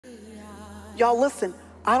Y'all listen,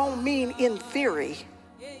 I don't mean in theory.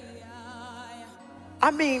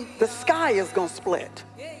 I mean the sky is gonna split.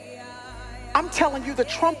 I'm telling you the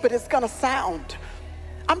trumpet is gonna sound.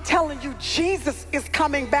 I'm telling you, Jesus is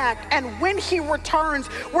coming back, and when he returns,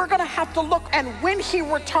 we're gonna have to look, and when he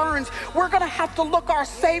returns, we're gonna have to look our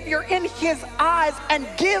Savior in his eyes and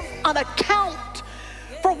give an account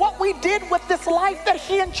for what we did with this life that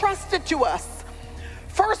he entrusted to us.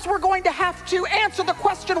 First, we're going to have to answer the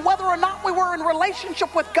question whether or not we were in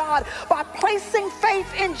relationship with God by placing faith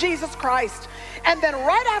in Jesus Christ. And then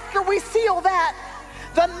right after we seal that,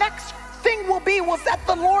 the next thing will be that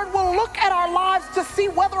the Lord will look at our lives to see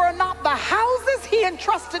whether or not the houses he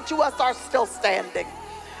entrusted to us are still standing.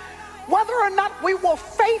 Whether or not we were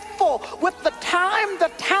faithful with the time,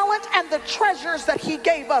 the talent, and the treasures that he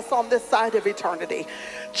gave us on this side of eternity.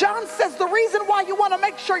 John says the reason why you want to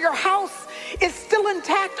make sure your house is still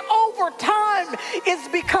intact over time is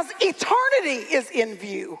because eternity is in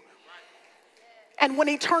view. And when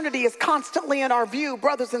eternity is constantly in our view,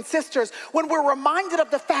 brothers and sisters, when we're reminded of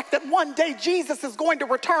the fact that one day Jesus is going to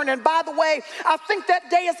return, and by the way, I think that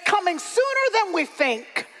day is coming sooner than we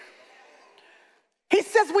think. He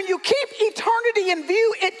says when you keep eternity in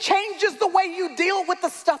view, it changes the way you deal with the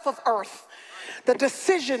stuff of earth. The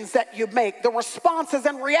decisions that you make, the responses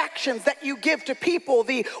and reactions that you give to people,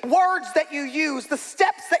 the words that you use, the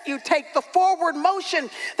steps that you take, the forward motion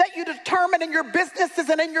that you determine in your businesses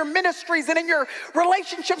and in your ministries and in your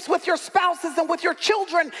relationships with your spouses and with your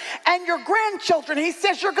children and your grandchildren. He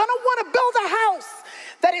says you're going to want to build a house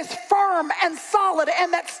that is firm and solid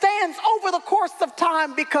and that stands over the course of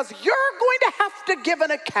time, because you're going to have to give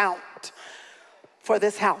an account for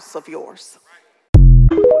this house of yours.